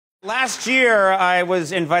Last year, I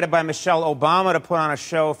was invited by Michelle Obama to put on a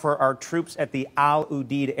show for our troops at the Al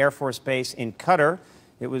Udeid Air Force Base in Qatar.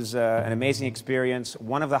 It was an amazing experience.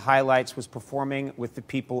 One of the highlights was performing with the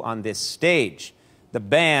people on this stage. The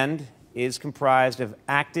band is comprised of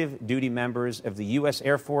active duty members of the U.S.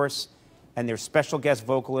 Air Force, and their special guest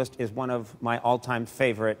vocalist is one of my all-time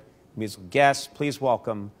favorite musical guests. Please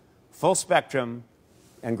welcome Full Spectrum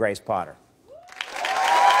and Grace Potter.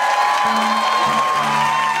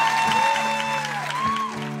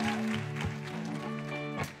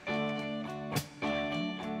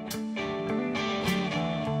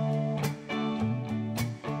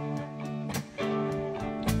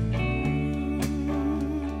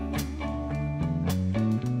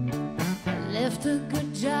 Left a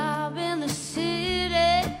good job in the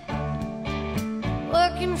city,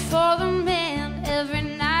 working for the man every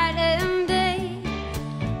night and day.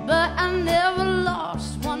 But I never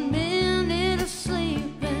lost 1 minute of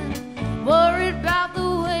sleeping, worried about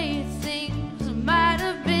the way things might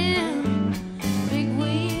have been. Big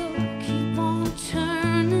wheel, keep on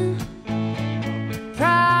turning,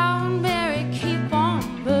 proud Mary, keep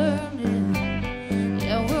on burning.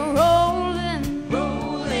 Yeah, we're rolling,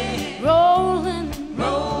 rolling, rolling,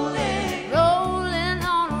 rolling, rolling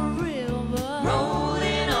on a river,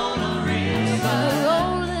 rolling on a river,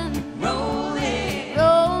 rolling, rolling,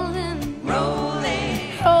 rolling,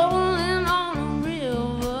 rolling, rolling on a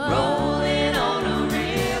river, rolling on a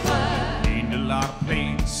river. Gained a lot of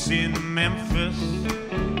plates in Memphis.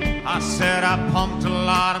 I said I pumped a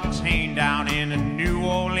lot of tane down in New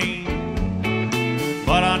Orleans,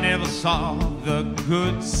 but I never saw the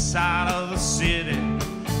good side of the city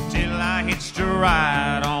till I hitched a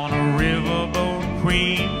ride on a riverboat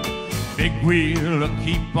queen. Big wheel,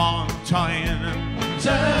 keep on turning,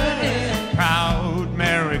 turning. Proud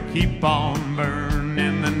Mary, keep on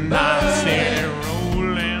burning. The night said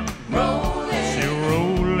rolling, rolling, said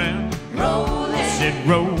rolling, rolling, said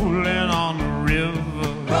rolling.